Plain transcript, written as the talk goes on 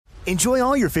Enjoy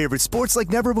all your favorite sports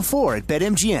like never before at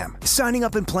BetMGM. Signing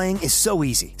up and playing is so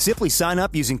easy. Simply sign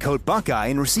up using code Buckeye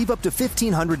and receive up to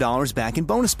 $1,500 back in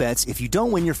bonus bets if you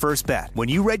don't win your first bet. When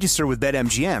you register with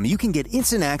BetMGM, you can get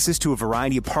instant access to a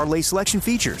variety of parlay selection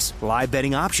features, live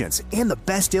betting options, and the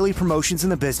best daily promotions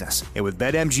in the business. And with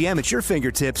BetMGM at your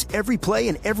fingertips, every play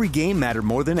and every game matter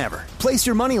more than ever. Place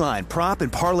your moneyline, prop,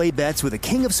 and parlay bets with the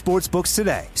king of sportsbooks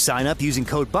today. Sign up using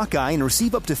code Buckeye and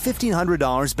receive up to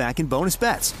 $1,500 back in bonus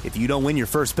bets if you don't win your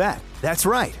first bet. That's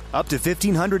right, up to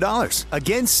 $1,500.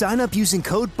 Again, sign up using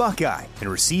code Buckeye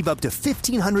and receive up to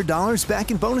 $1,500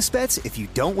 back in bonus bets if you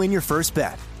don't win your first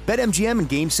bet. BetMGM and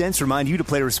GameSense remind you to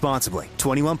play responsibly.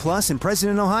 21 plus and present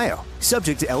in Ohio.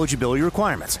 Subject to eligibility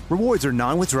requirements. Rewards are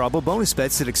non-withdrawable bonus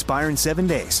bets that expire in 7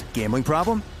 days. Gambling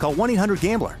problem? Call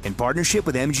 1-800-GAMBLER in partnership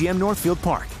with MGM Northfield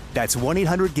Park. That's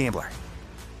 1-800-GAMBLER.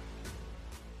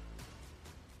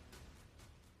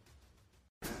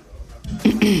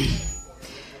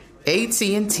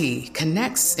 AT&T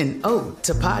connects an ode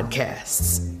to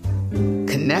podcasts.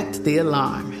 Connect the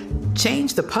alarm.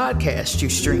 Change the podcast you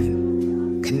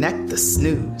stream. Connect the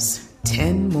snooze.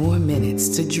 10 more minutes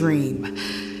to dream.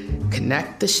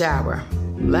 Connect the shower.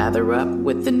 Lather up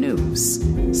with the news.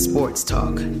 Sports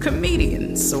talk,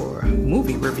 comedians, or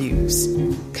movie reviews.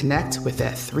 Connect with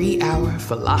that 3-hour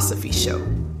philosophy show.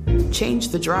 Change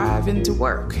the drive into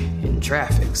work in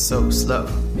traffic so slow.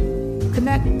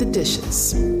 Connect the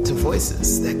dishes to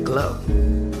voices that glow.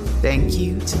 Thank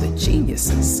you to the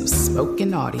geniuses of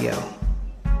spoken audio.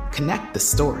 Connect the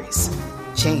stories.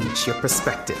 Change your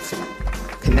perspective.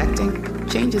 Connecting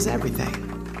changes everything.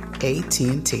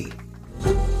 AT&T.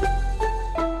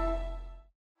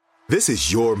 This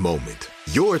is your moment,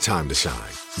 your time to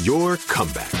shine, your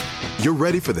comeback. You're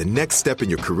ready for the next step in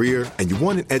your career, and you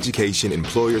want an education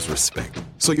employers respect.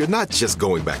 So you're not just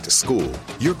going back to school,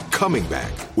 you're coming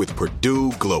back with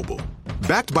Purdue Global.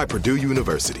 Backed by Purdue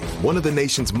University, one of the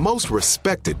nation's most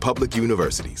respected public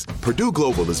universities, Purdue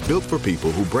Global is built for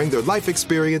people who bring their life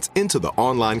experience into the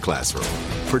online classroom.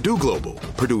 Purdue Global,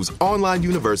 Purdue's online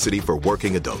university for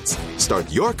working adults.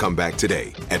 Start your comeback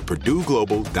today at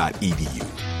purdueglobal.edu.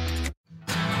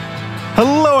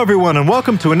 Hello, everyone, and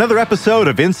welcome to another episode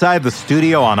of Inside the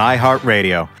Studio on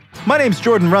iHeartRadio. My name's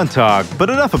Jordan Runtagh, but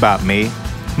enough about me.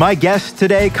 My guests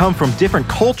today come from different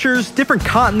cultures, different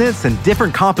continents, and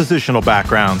different compositional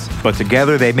backgrounds. But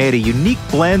together they made a unique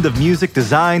blend of music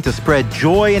designed to spread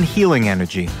joy and healing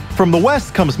energy. From the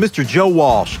West comes Mr. Joe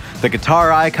Walsh, the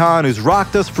guitar icon who's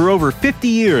rocked us for over 50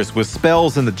 years with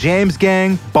spells in the James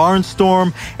Gang,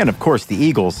 Barnstorm, and of course the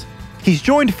Eagles. He's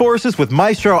joined forces with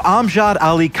Maestro Amjad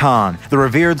Ali Khan, the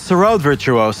revered sarod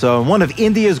virtuoso and one of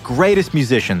India's greatest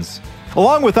musicians.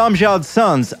 Along with Amjad's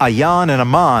sons, Ayan and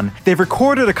Aman, they've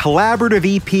recorded a collaborative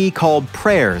EP called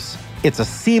Prayers. It's a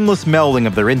seamless melding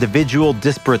of their individual,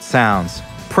 disparate sounds.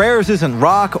 Prayers isn't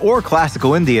rock or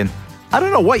classical Indian. I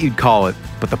don't know what you'd call it,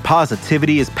 but the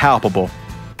positivity is palpable.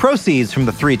 Proceeds from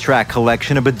the 3-track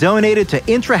collection have been donated to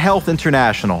IntraHealth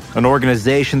International, an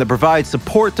organization that provides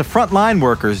support to frontline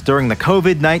workers during the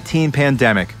COVID-19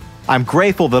 pandemic. I'm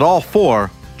grateful that all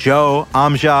four, Joe,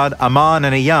 Amjad, Aman,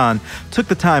 and Ayan, took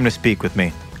the time to speak with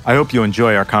me. I hope you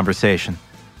enjoy our conversation.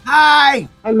 Hi!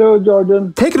 Hello,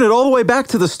 Jordan. Taking it all the way back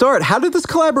to the start, how did this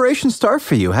collaboration start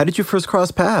for you? How did you first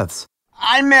cross paths?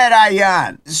 I met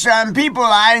Ayan. Some people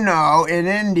I know in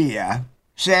India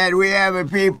said we have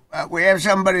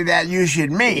somebody that you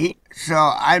should meet. So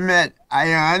I met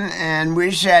Ayan and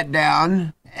we sat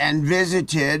down and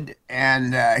visited,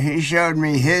 and he showed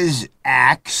me his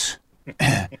axe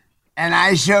and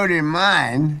I showed him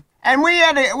mine, and we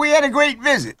had a great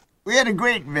visit.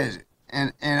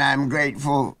 And I'm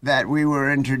grateful that we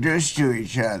were introduced to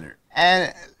each other.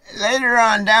 And later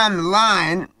on down the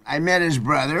line, I met his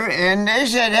brother, and they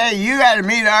said, hey, you got to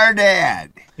meet our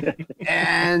dad.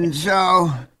 And so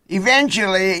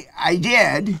eventually I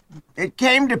did. It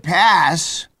came to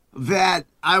pass that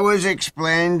I was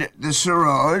explained the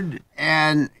sarod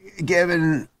and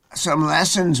given some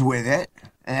lessons with it.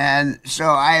 And so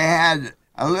I had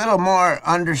a little more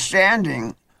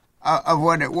understanding of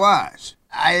what it was.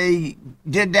 I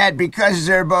did that because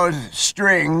they're both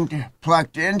stringed,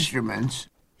 plucked instruments.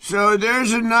 So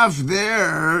there's enough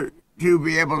there to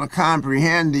be able to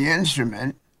comprehend the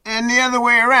instrument, and the other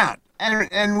way around.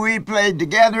 And we played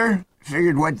together,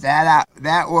 figured what that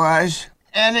was,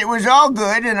 and it was all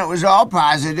good and it was all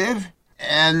positive,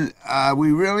 and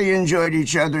we really enjoyed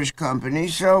each other's company.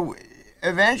 So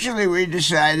eventually we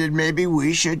decided maybe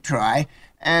we should try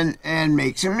and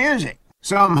make some music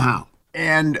somehow.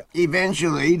 And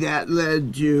eventually that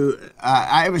led to,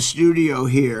 I have a studio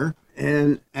here,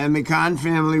 and the Khan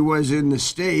family was in the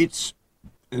States,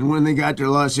 And when they got to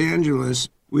Los Angeles,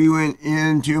 we went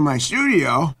into my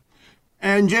studio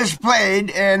and just played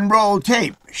and rolled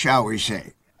tape, shall we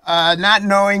say. Not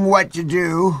knowing what to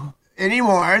do any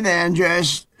more than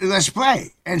just let's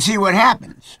play and see what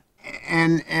happens.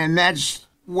 And that's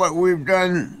what we've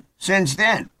done since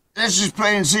then. Let's just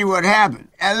play and see what happens.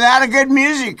 A lot of good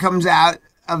music comes out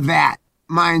of that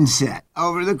mindset.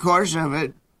 Over the course of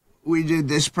it, we did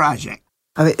this project.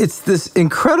 I mean, it's this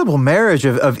incredible marriage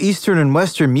of Eastern and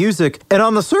Western music. And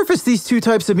on the surface, these two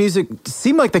types of music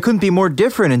seem like they couldn't be more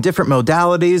different in different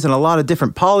modalities and a lot of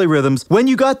different polyrhythms. When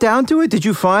you got down to it, did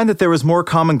you find that there was more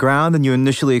common ground than you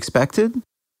initially expected?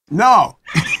 No.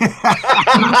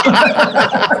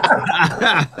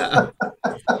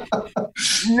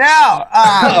 No.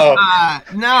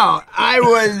 No.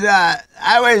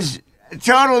 I was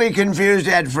totally confused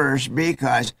at first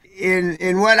because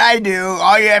in what I do,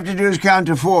 all you have to do is count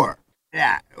to 4.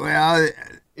 Yeah, well,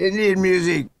 Indian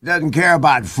music doesn't care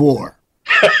about 4.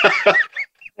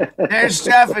 There's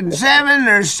stuff in 7,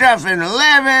 there's stuff in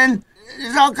 11,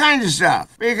 there's all kinds of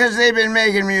stuff because they've been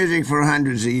making music for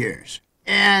hundreds of years.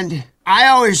 And I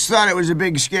always thought it was a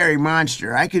big, scary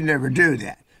monster. I could never do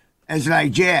that. It's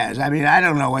like jazz. I mean, I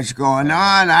don't know what's going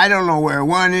on. I don't know where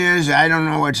one is. I don't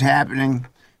know what's happening.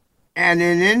 And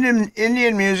in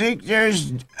Indian music,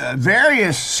 there's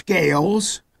various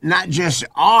scales, not just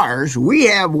ours. We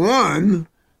have one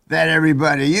that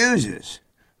everybody uses.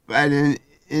 But in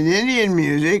Indian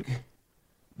music,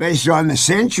 based on the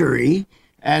century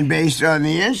and based on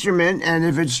the instrument, and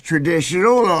if it's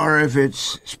traditional or if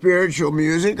it's spiritual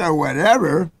music or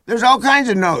whatever, there's all kinds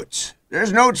of notes.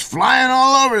 There's notes flying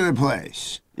all over the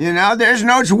place. You know, there's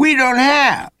notes we don't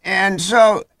have. And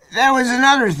so that was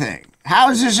another thing.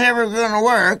 How is this ever going to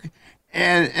work?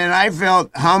 And I felt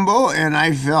humble and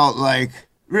I felt like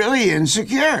really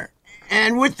insecure.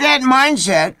 And with that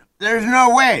mindset, there's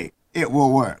no way it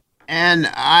will work. And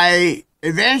I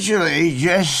eventually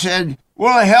just said,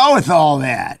 well, hell with all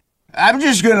that. I'm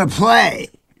just going to play,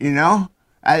 you know?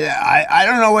 I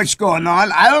don't know what's going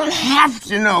on. I don't have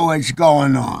to know what's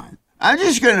going on. I'm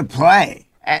just going to play.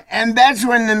 And that's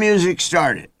when the music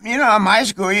started. You know, in my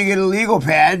school, you get a legal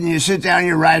pad and you sit down and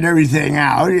you write everything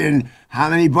out. And how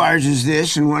many bars is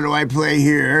this? And what do I play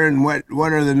here? And what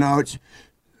are the notes?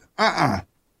 Not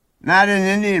in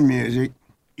Indian music.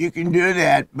 You can do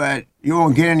that, but you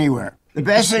won't get anywhere. The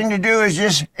best thing to do is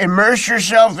just immerse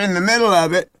yourself in the middle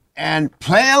of it and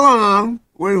play along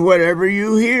with whatever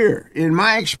you hear. In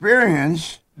my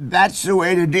experience, that's the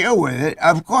way to deal with it.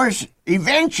 Of course,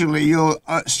 eventually you'll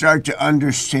start to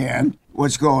understand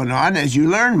what's going on as you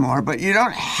learn more, but you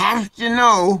don't have to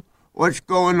know what's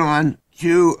going on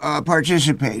to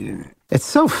participate in it. It's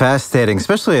so fascinating,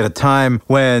 especially at a time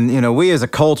when, you know, we as a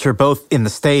culture, both in the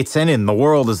States and in the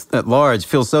world at large,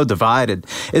 feel so divided.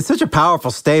 It's such a powerful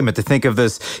statement to think of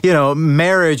this, you know,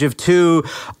 marriage of two,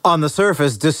 on the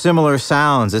surface, dissimilar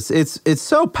sounds. It's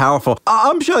so powerful.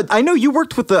 Amjad, I know you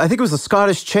worked with I think it was the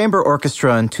Scottish Chamber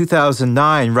Orchestra in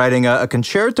 2009, writing a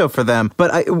concerto for them.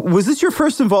 But was this your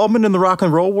first involvement in the rock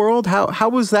and roll world? How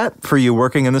was that for you,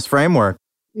 working in this framework?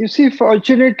 You see,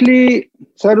 fortunately,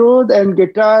 sarod and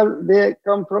guitar, they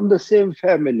come from the same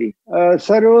family.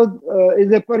 Sarod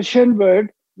is a Persian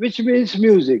word which means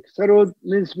music. Sarod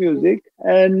means music.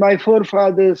 And my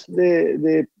forefathers,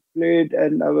 they played,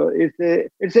 and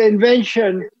it's an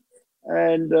invention,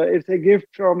 and it's a gift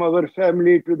from our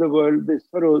family to the world, this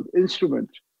sarod instrument.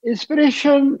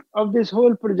 Inspiration of this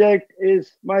whole project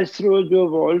is Maestro Joe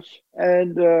Walsh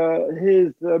and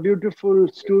his beautiful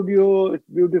studio, his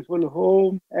beautiful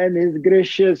home, and his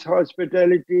gracious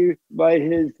hospitality by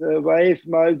his wife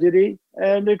Marjorie.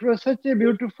 And it was such a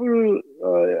beautiful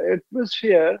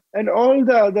atmosphere. And all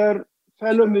the other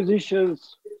fellow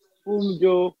musicians whom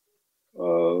Joe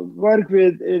worked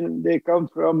with, they come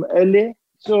from LA.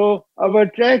 So our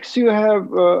tracks, you have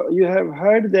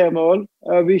heard them all.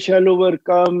 We Shall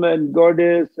Overcome and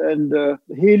Goddess and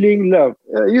Healing Love.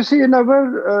 You see, in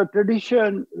our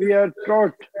tradition, we are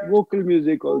taught vocal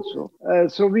music also.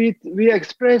 So we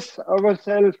express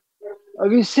ourselves.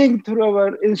 We sing through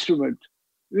our instrument.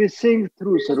 We sing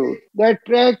through sarod. That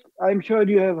track, I'm sure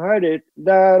you have heard it.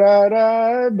 Da ra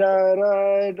ra da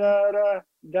ra da ra.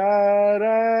 Da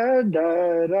ra da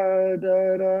ra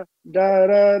da ra, da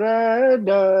ra ra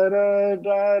da ra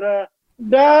da ra,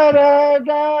 da ra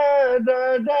da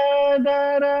da da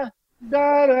da ra,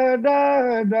 da ra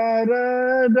da da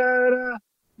ra da ra,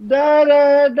 da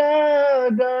ra da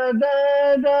da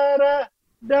da da ra,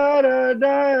 da ra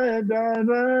da da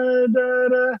da da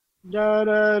ra, da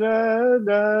ra ra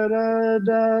da ra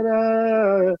da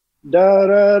ra, da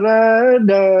ra ra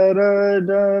da ra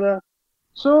da ra.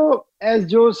 So as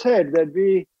Joe said, that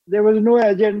there was no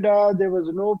agenda, there was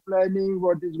no planning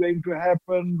what is going to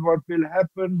happen, what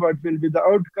will be the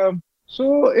outcome.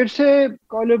 So it's a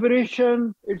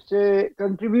collaboration, it's a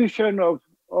contribution of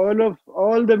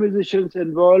all the musicians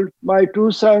involved. My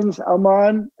two sons,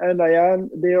 Aman and Ayan,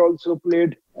 they also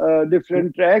played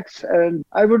different tracks. And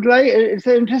it's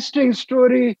an interesting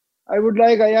story. I would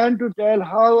like Ayan to tell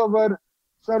how our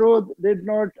Sarod did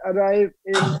not arrive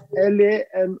in LA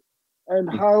and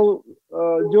how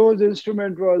Joe's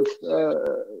instrument was,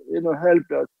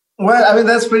 helped us. Well, I mean,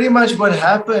 that's pretty much what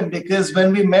happened, because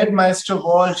when we met Maestro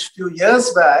Walsh a few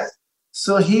years back,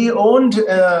 so he owned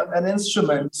an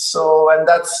instrument. And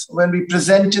that's when we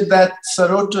presented that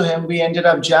sarod to him, we ended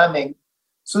up jamming.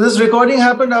 So this recording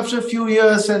happened after a few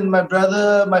years, and my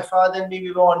brother, my father, and me,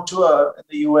 we were on tour in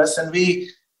the US, and we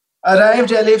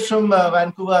arrived LA from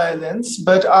Vancouver Islands,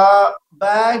 but our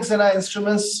bags and our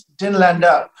instruments didn't land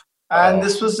up. And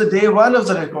this was the day one of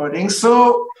the recording.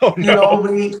 So,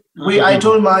 I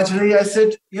told Marjorie, I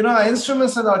said, our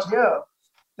instruments are not here.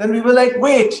 Then we were like,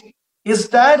 wait, is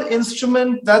that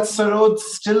instrument, that sarod,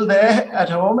 still there at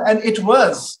home? And it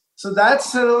was. So that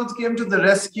sarod came to the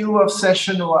rescue of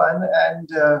session one, and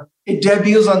it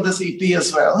debuts on this EP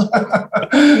as well.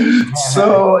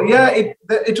 So, yeah,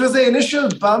 it was the initial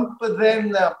bump, but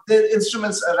then the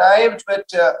instruments arrived.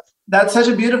 But that's such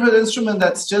a beautiful instrument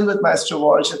that's still with Maestro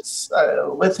Walsh. It's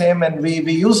with him, and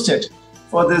we used it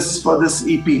for this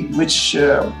EP,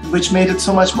 which made it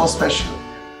so much more special.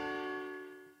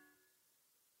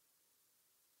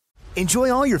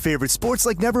 Enjoy all your favorite sports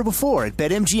like never before at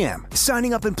BetMGM.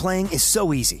 Signing up and playing is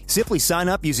so easy. Simply sign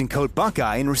up using code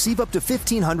Buckeye and receive up to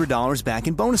 $1,500 back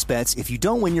in bonus bets if you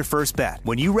don't win your first bet.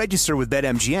 When you register with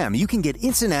BetMGM, you can get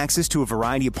instant access to a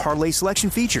variety of parlay selection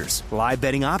features, live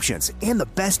betting options, and the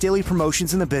best daily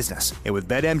promotions in the business. And with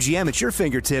BetMGM at your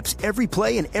fingertips, every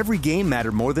play and every game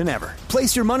matter more than ever.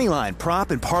 Place your moneyline,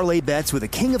 prop, and parlay bets with the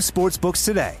king of sportsbooks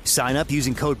today. Sign up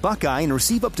using code Buckeye and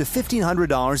receive up to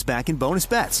 $1,500 back in bonus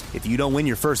bets if you don't win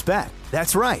your first bet.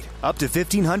 That's right, up to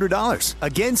 $1,500.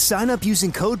 Again, sign up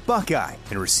using code Buckeye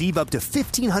and receive up to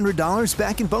 $1,500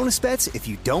 back in bonus bets if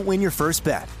you don't win your first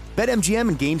bet. BetMGM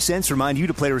and GameSense remind you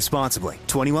to play responsibly.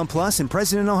 21 plus and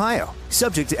present in Ohio.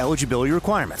 Subject to eligibility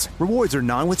requirements. Rewards are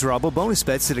non-withdrawable bonus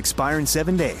bets that expire in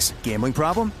 7 days. Gambling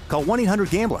problem? Call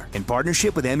 1-800-GAMBLER in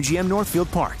partnership with MGM Northfield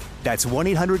Park. That's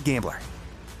 1-800-GAMBLER.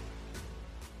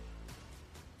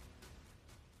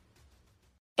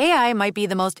 AI might be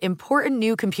the most important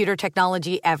new computer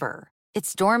technology ever. It's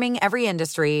storming every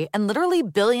industry, and literally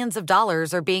billions of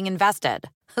dollars are being invested.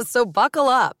 So buckle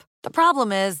up. The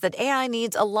problem is that AI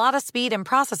needs a lot of speed and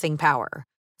processing power.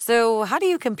 So how do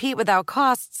you compete without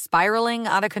costs spiraling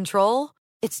out of control?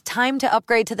 It's time to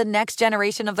upgrade to the next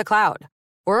generation of the cloud.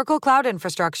 Oracle Cloud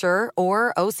Infrastructure,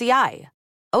 or OCI.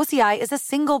 OCI is a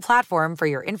single platform for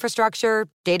your infrastructure,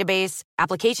 database,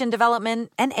 application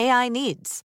development, and AI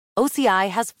needs. OCI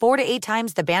has 4 to 8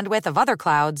 times the bandwidth of other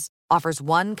clouds, offers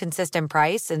one consistent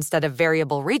price instead of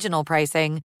variable regional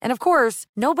pricing, and of course,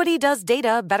 nobody does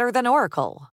data better than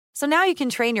Oracle. So now you can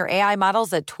train your AI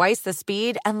models at twice the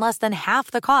speed and less than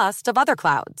half the cost of other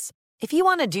clouds. If you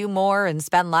want to do more and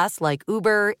spend less like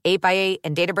Uber, 8x8,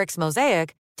 and Databricks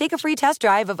Mosaic, take a free test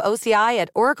drive of OCI at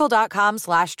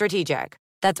oracle.com/strategic.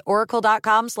 That's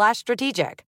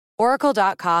oracle.com/strategic.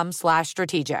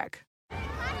 oracle.com/strategic.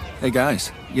 Hey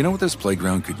guys, you know what this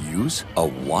playground could use? A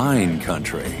wine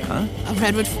country, huh? A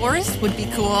redwood forest would be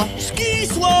cool. Ski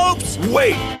slopes!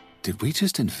 Wait! Did we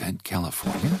just invent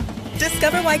California?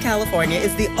 Discover why California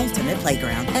is the ultimate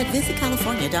playground at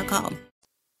visitcalifornia.com.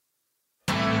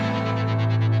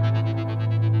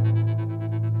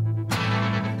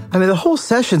 I mean, the whole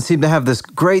session seemed to have this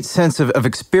great sense of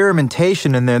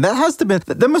experimentation in there.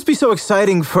 That must be so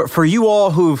exciting for you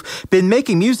all who've been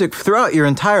making music throughout your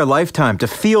entire lifetime, to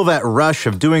feel that rush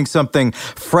of doing something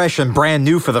fresh and brand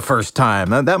new for the first time.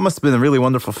 That must have been a really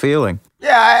wonderful feeling.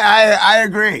 Yeah, I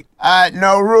agree.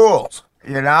 No rules,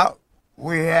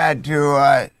 We had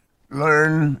to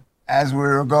learn as we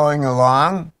were going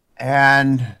along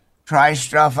and try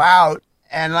stuff out.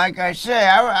 And like I say,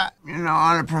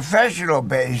 on a professional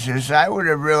basis, I would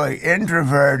have really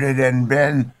introverted and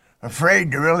been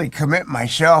afraid to really commit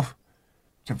myself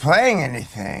to playing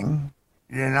anything.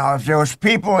 If there was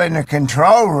people in the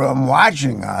control room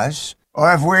watching us,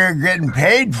 or if we were getting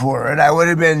paid for it, I would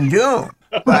have been doomed.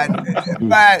 But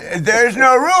there's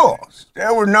no rules.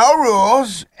 There were no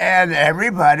rules, and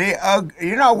everybody,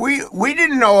 we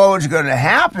didn't know what was going to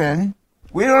happen.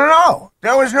 We don't know.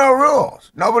 There was no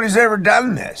rules. Nobody's ever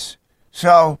done this.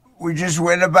 So we just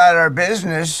went about our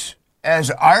business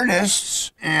as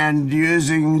artists and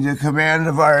using the command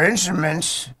of our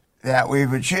instruments that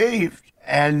we've achieved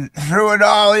and threw it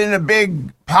all in a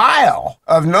big pile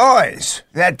of noise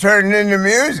that turned into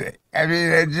music. I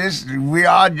mean, we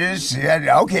all just said,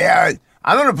 okay,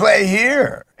 I'm going to play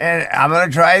here and I'm going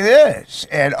to try this.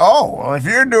 And, oh, well, if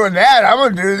you're doing that, I'm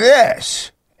going to do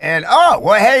this. And, oh,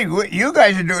 well, hey, you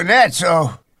guys are doing that,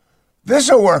 so this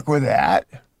will work with that.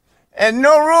 And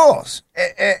no rules.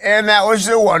 And that was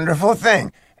the wonderful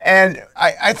thing. And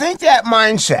I think that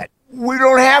mindset, we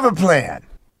don't have a plan.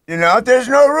 You know, there's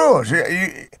no rules.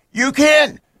 You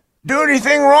can't do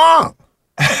anything wrong.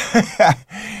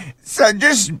 So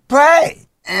just play.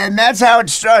 And that's how it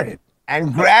started.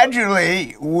 And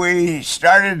gradually, we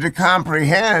started to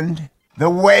comprehend the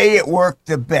way it worked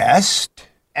the best.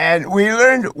 And we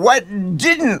learned what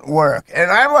didn't work.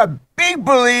 And I'm a big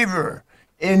believer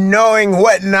in knowing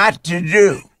what not to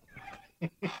do.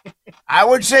 I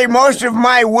would say most of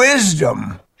my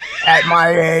wisdom at my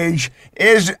age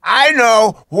is I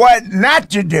know what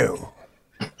not to do.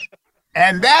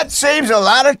 And that saves a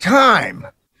lot of time.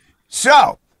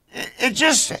 So it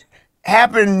just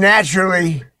happened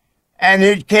naturally and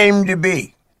it came to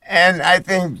be. And I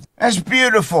think that's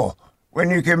beautiful when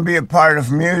you can be a part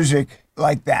of music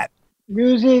like that.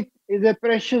 Music is a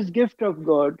precious gift of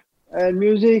God. And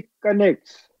music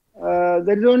connects.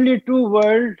 There is only two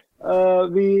worlds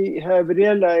we have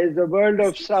realized, the world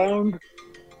of sound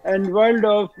and world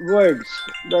of words,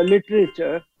 the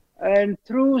literature. And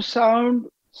through sound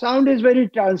is very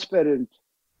transparent.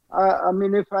 I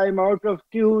mean, if I'm out of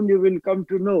tune, you will come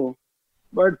to know.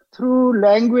 But through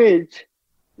language,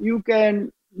 you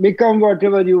can become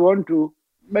whatever you want to.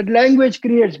 But language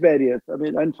creates barriers. I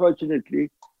mean,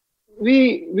 unfortunately.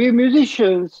 We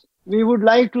musicians, we would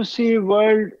like to see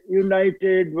world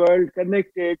united, world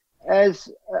connected.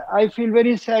 As I feel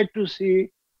very sad to see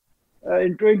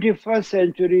in 21st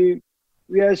century,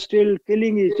 we are still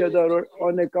killing each other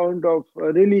on account of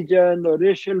religion or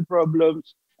racial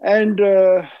problems. And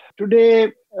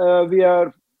today we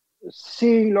are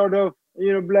seeing a lot of,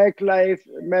 Black Lives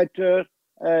Matter.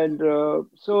 And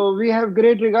so we have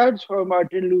great regards for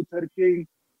Martin Luther King.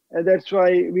 And that's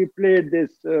why we played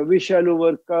this We Shall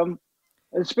Overcome.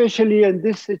 Especially in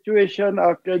this situation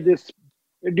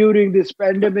during this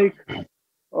pandemic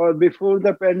or before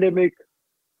the pandemic.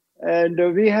 And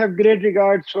we have great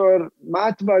regards for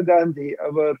Mahatma Gandhi,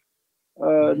 our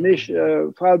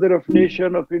father of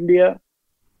nation of India.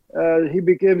 He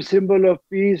became symbol of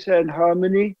peace and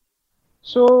harmony.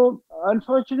 So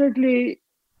unfortunately,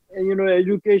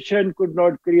 education could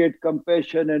not create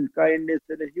compassion and kindness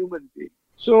in a human being.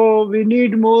 So we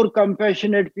need more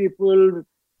compassionate people.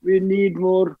 We need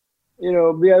more,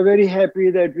 we are very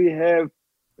happy that we have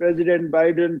President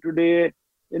Biden today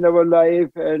in our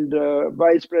life and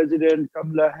Vice President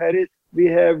Kamala Harris. We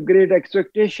have great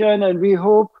expectation and we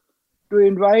hope to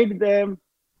invite them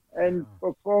and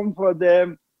perform for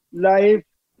them live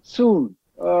soon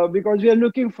because we are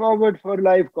looking forward for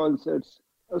live concerts.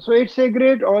 So it's a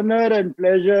great honor and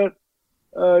pleasure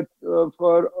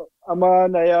for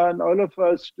Aman, Ayan, all of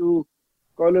us to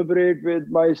collaborate with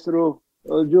Maestro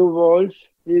Joe Walsh.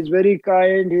 He's very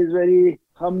kind, he's very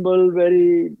humble,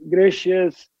 very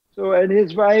gracious. So, and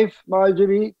his wife,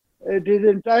 Marjorie, it is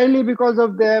entirely because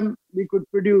of them we could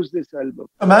produce this album.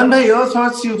 Aman, by your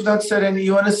thoughts, you've not said any.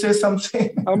 You want to say something?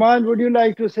 Aman, would you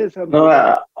like to say something?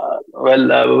 No,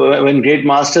 when great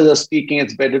masters are speaking,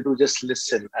 it's better to just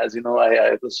listen. As you know,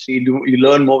 I feel you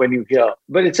learn more when you hear.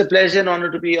 But it's a pleasure and honor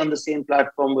to be on the same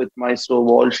platform with Maestro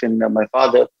Walsh and my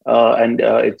father.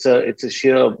 It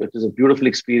is a beautiful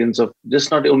experience of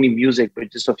just not only music,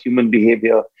 but just of human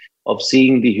behavior, of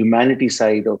seeing the humanity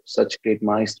side of such great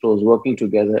maestros working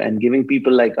together and giving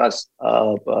people like us,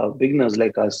 beginners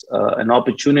like us, an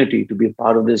opportunity to be a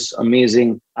part of this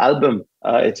amazing album.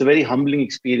 It's a very humbling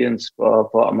experience for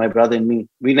my brother and me.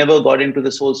 We never got into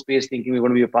this whole space thinking we were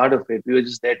going to be a part of it. We were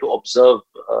just there to observe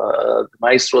the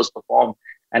maestros perform.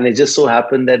 And it just so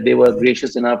happened that they were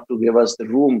gracious enough to give us the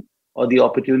room or the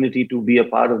opportunity to be a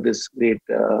part of this great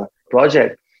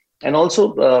project. And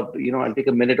also, I'll take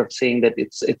a minute of saying that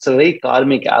it's a very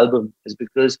karmic album, is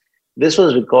because this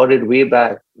was recorded way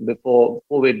back before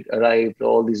COVID arrived,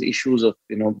 all these issues of,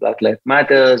 Black Lives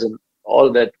Matters and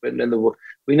all that.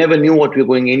 We never knew what we were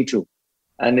going into.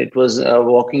 And it was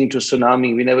walking into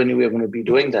tsunami. We never knew we were going to be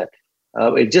doing that.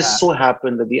 It just so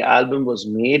happened that the album was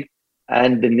made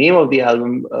and the name of the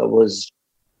album was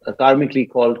karmically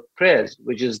called Prayers,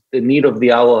 which is the need of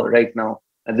the hour right now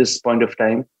at this point of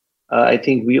time. I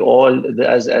think we all,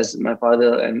 as my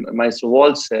father and Maestro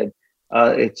Walsh said,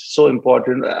 it's so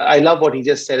important. I love what he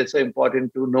just said. It's so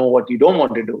important to know what you don't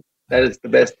want to do. That is the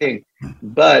best thing.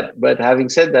 But having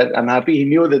said that, I'm happy he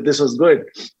knew that this was good.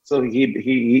 So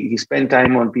he spent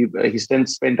time on people. He spent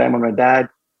time on my dad,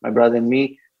 my brother, and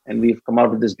me, and we've come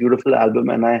out with this beautiful album.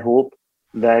 And I hope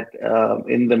that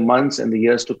in the months and the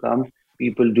years to come,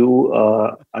 people do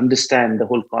understand the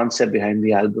whole concept behind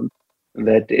the album.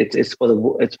 That it's for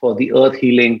the earth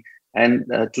healing, and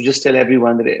to just tell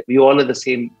everyone that we all are the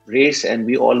same race and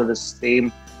we all are the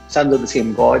same sons of the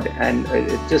same God, and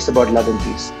it's just about love and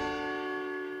peace.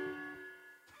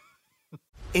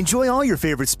 Enjoy all your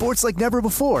favorite sports like never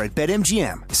before at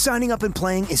BetMGM. Signing up and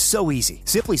playing is so easy.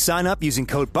 Simply sign up using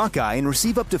code Buckeye and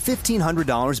receive up to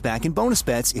 $1,500 back in bonus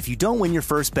bets if you don't win your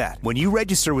first bet. When you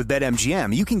register with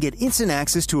BetMGM, you can get instant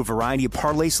access to a variety of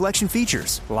parlay selection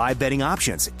features, live betting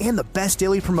options, and the best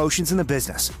daily promotions in the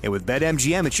business. And with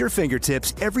BetMGM at your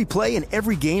fingertips, every play and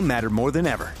every game matter more than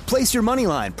ever. Place your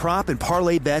moneyline, prop, and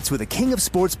parlay bets with the king of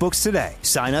sportsbooks today.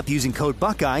 Sign up using code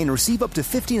Buckeye and receive up to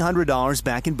 $1,500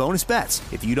 back in bonus bets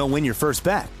if you don't win your first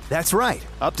bet. That's right,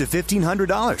 up to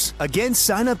 $1,500. Again,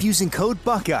 sign up using code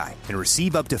Buckeye and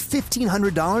receive up to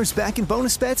 $1,500 back in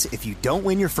bonus bets if you don't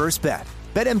win your first bet.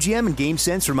 BetMGM and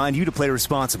GameSense remind you to play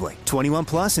responsibly. 21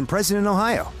 plus and present in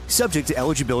Ohio. Subject to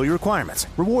eligibility requirements.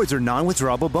 Rewards are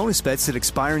non-withdrawable bonus bets that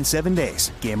expire in 7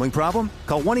 days. Gambling problem?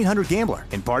 Call 1-800-GAMBLER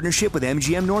in partnership with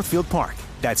MGM Northfield Park.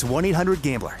 That's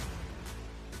 1-800-GAMBLER.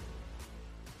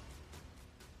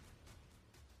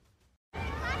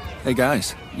 Hey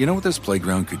guys, you know what this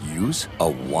playground could use? A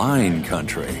wine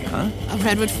country, huh? A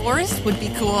redwood forest would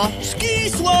be cool. Ski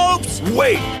slopes!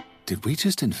 Wait! Did we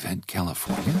just invent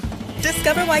California?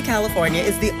 Discover why California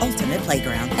is the ultimate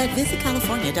playground at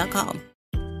visitcalifornia.com.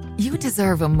 You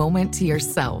deserve a moment to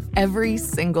yourself every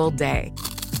single day.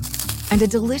 And a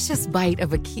delicious bite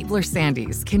of a Keebler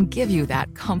Sandies can give you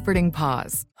that comforting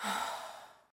pause.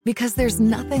 Because there's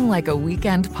nothing like a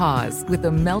weekend pause with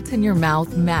the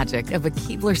melt-in-your-mouth magic of a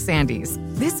Keebler Sandies.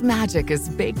 This magic is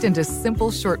baked into simple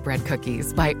shortbread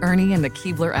cookies by Ernie and the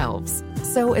Keebler Elves.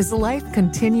 So as life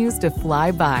continues to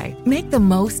fly by, make the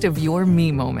most of your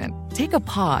me moment. Take a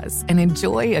pause and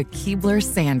enjoy a Keebler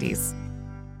Sandies.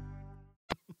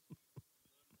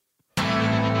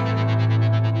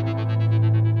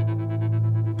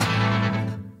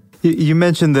 You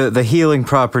mentioned the healing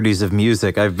properties of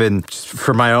music. I've been,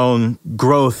 for my own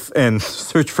growth and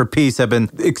search for peace, I've been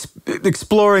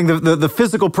exploring the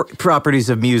physical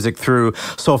properties of music through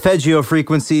solfeggio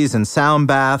frequencies and sound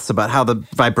baths, about how the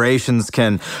vibrations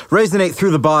can resonate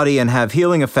through the body and have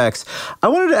healing effects. I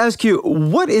wanted to ask you,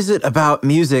 what is it about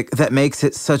music that makes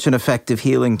it such an effective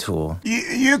healing tool?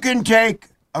 You can take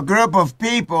a group of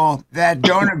people that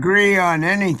don't agree on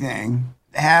anything,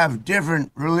 have different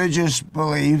religious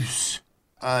beliefs,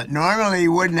 normally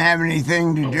wouldn't have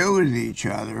anything to do with each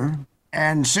other,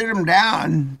 and sit them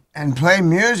down and play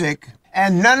music,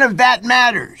 and none of that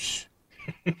matters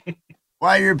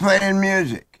while you're playing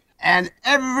music. And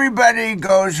everybody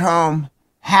goes home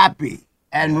happy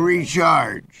and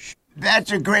recharged.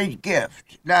 That's a great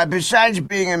gift. Now, besides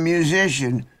being a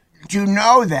musician, to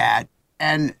know that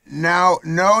and now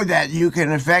know that you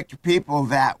can affect people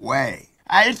that way.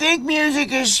 I think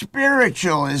music is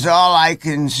spiritual, is all I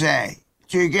can say.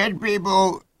 To get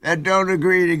people that don't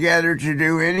agree together to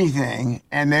do anything,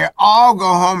 and they all go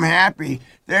home happy,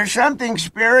 there's something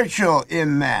spiritual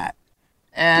in that.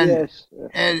 And, yes.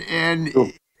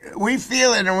 and we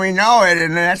feel it and we know it,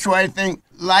 and that's why I think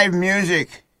live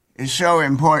music is so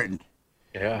important.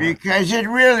 Yeah. Because it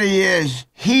really is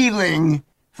healing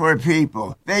for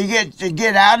people. They get to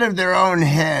get out of their own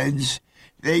heads.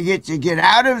 They get to get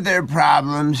out of their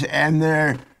problems and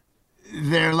their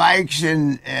likes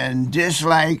and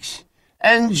dislikes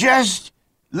and just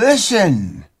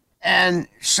listen and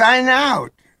sign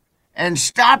out and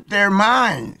stop their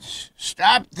minds,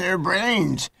 stop their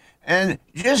brains, and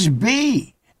just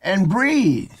be and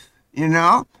breathe, you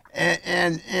know?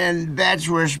 And that's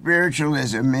where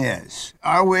spiritualism is.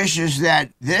 Our wish is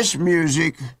that this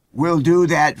music will do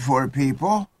that for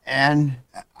people, and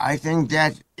I think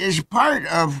that is part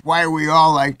of why we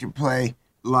all like to play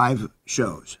live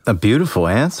shows. A beautiful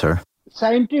answer.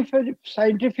 Scientifically,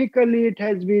 it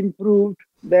has been proved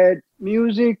that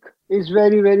music is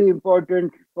very, very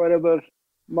important for our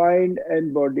mind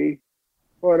and body,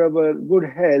 for our good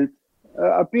health.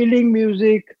 Appealing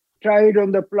music tried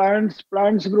on the plants.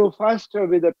 Plants grow faster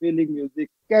with appealing music.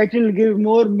 Cattle give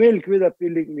more milk with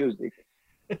appealing music.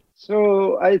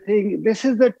 So I think this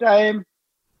is the time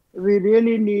we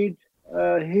really need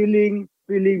healing,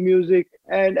 feeling music.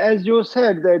 And as Joe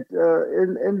said, that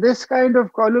in this kind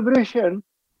of collaboration,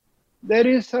 there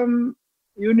is some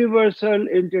universal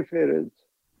interference.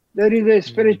 There is a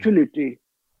spirituality.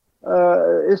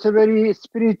 It's a very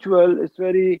spiritual. It's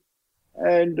very,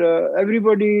 and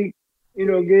everybody,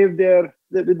 gave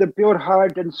with the pure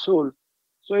heart and soul.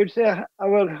 So it's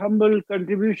our humble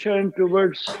contribution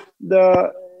towards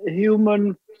the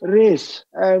human race,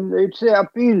 and it's an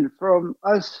appeal from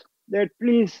us that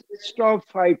please stop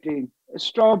fighting,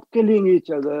 stop killing each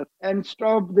other, and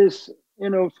stop this,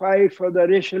 fight for the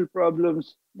racial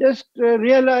problems. Just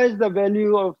realize the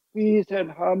value of peace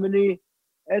and harmony,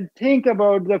 and think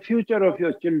about the future of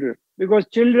your children, because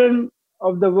children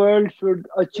of the world should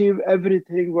achieve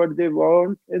everything what they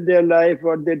want in their life,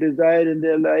 what they desire in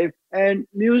their life. And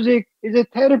music is a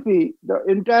therapy. The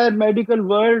entire medical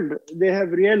world, they have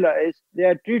realized they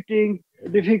are treating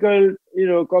difficult,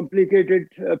 complicated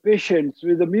patients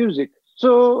with the music.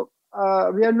 So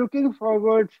we are looking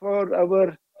forward for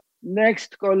our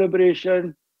next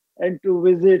collaboration and to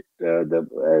visit the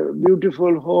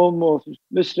beautiful home of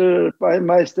Mr.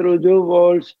 Maestro Joe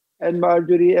Walsh and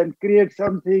Marjorie, and create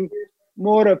something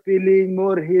more appealing,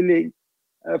 more healing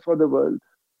for the world.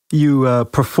 You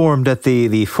performed at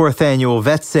the fourth annual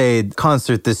VetSaid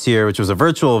concert this year, which was a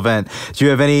virtual event. Do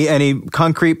you have any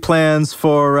concrete plans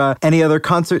for any other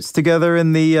concerts together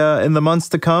in the months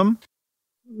to come?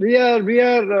 We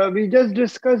just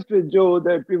discussed with Joe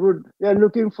that we are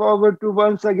looking forward to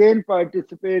once again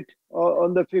participate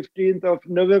on the 15th of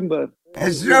November.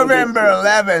 It's November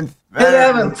 11th.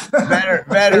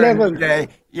 Veterans Day.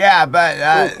 Yeah, but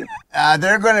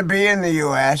they're going to be in the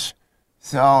U.S.,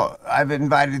 so I've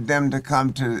invited them to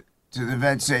come to the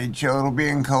VetSaid show. It'll be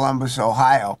in Columbus,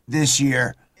 Ohio this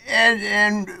year.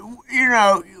 And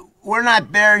we're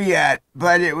not there yet,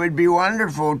 but it would be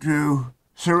wonderful to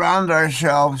surround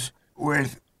ourselves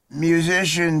with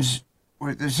musicians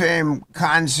with the same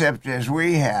concept as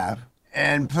we have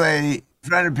and play in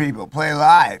front of people, play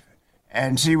live,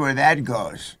 and see where that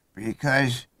goes.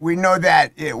 Because we know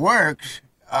that it works.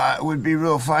 It would be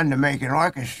real fun to make an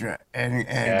orchestra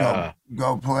and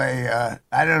go play,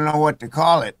 I don't know what to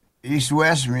call it,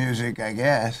 East-West music, I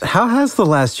guess. How has the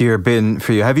last year been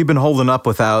for you? Have you been holding up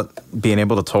without being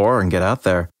able to tour and get out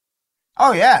there?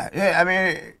 Oh, yeah. I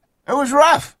mean, it was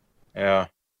rough. Yeah.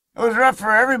 It was rough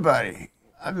for everybody.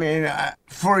 I mean,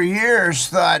 for years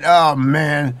thought, oh,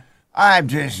 man, I'm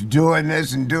just doing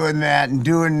this and doing that and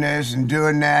doing this and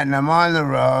doing that, and I'm on the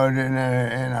road and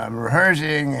I'm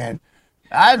rehearsing, and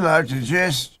I'd love to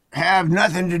just have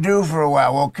nothing to do for a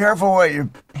while. Well, careful what you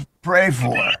pray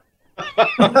for.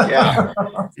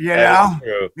 Yeah.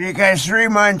 Because 3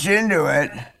 months into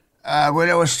it, when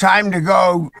it was time to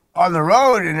go on the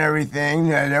road and everything,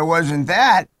 there wasn't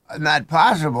that, not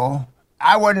possible.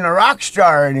 I wasn't a rock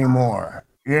star anymore.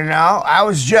 I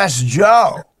was just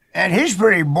Joe. And he's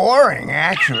pretty boring,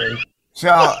 actually. So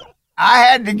I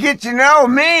had to get to know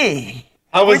me.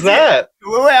 How was that?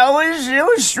 Well, it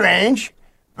was strange,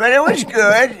 but it was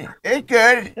good.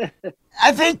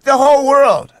 I think the whole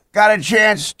world got a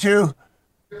chance to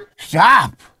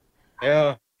stop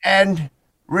and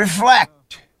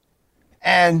reflect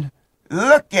and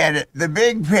look at it, the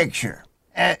big picture.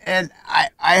 And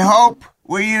I hope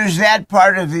we use that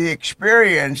part of the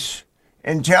experience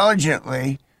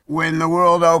intelligently when the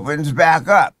world opens back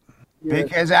up. Yes.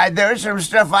 Because there's some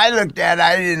stuff I looked at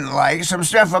I didn't like, some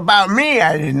stuff about me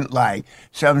I didn't like,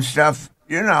 some stuff,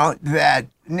 that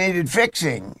needed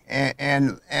fixing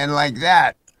and like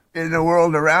that in the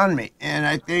world around me. And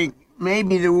I think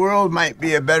maybe the world might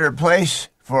be a better place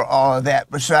for all of that,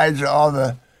 besides all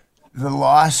the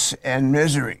loss and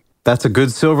misery. That's a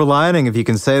good silver lining, if you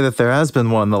can say that there has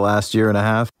been one the last year and a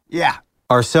half. Yeah.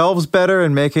 Ourselves better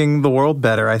and making the world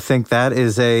better. I think that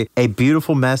is a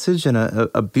beautiful message and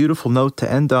a beautiful note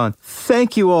to end on.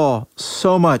 Thank you all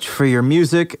so much for your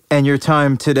music and your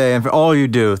time today and for all you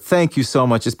do. Thank you so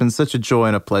much. It's been such a joy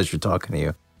and a pleasure talking to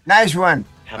you. Nice one.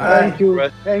 Thank you.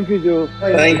 Thank you, Joe.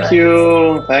 Thank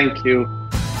you. Thank you.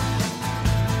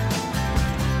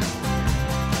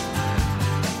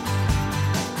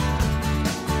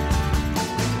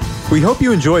 We hope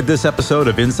you enjoyed this episode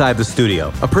of Inside the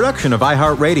Studio, a production of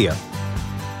iHeartRadio.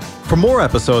 For more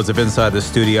episodes of Inside the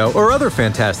Studio or other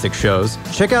fantastic shows,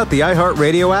 check out the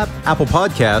iHeartRadio app, Apple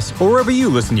Podcasts, or wherever you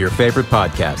listen to your favorite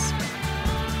podcasts.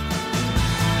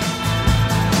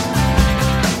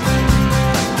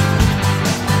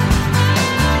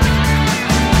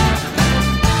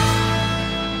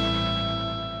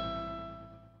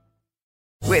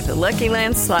 With the Lucky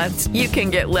Land Slots, you can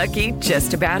get lucky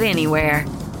just about anywhere.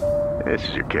 This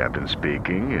is your captain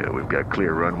speaking. We've got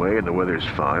clear runway and the weather's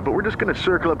fine, but we're just going to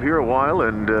circle up here a while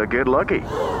and get lucky.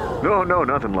 No,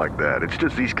 nothing like that. It's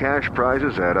just these cash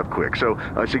prizes add up quick. So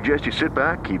I suggest you sit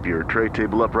back, keep your tray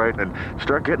table upright, and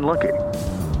start getting lucky.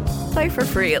 Play for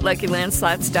free at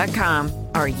LuckyLandSlots.com.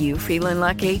 Are you feeling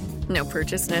lucky? No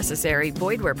purchase necessary.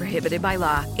 Void where prohibited by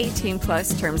law. 18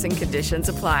 plus terms and conditions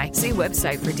apply. See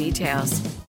website for details.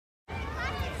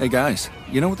 Hey guys,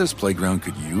 you know what this playground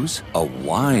could use? A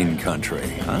wine country,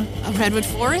 huh? A redwood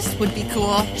forest would be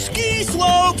cool. Ski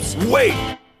slopes!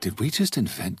 Wait! Did we just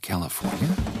invent California?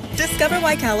 Discover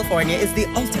why California is the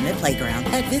ultimate playground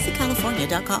at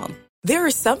visitcalifornia.com. There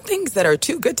are some things that are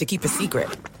too good to keep a secret.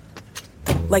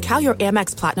 Like how your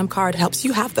Amex Platinum card helps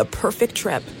you have the perfect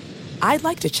trip. I'd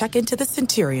like to check into the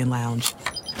Centurion Lounge.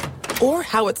 Or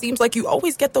how it seems like you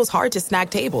always get those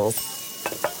hard-to-snag tables.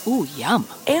 Ooh, yum.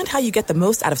 And how you get the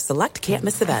most out of select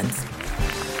can't-miss events.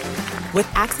 With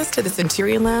access to the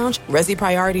Centurion Lounge, Resi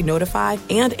Priority Notify,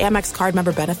 and Amex card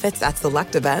member benefits at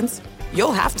select events,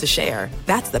 you'll have to share.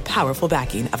 That's the powerful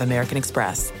backing of American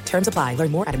Express. Terms apply.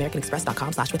 Learn more at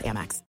americanexpress.com/withAmex.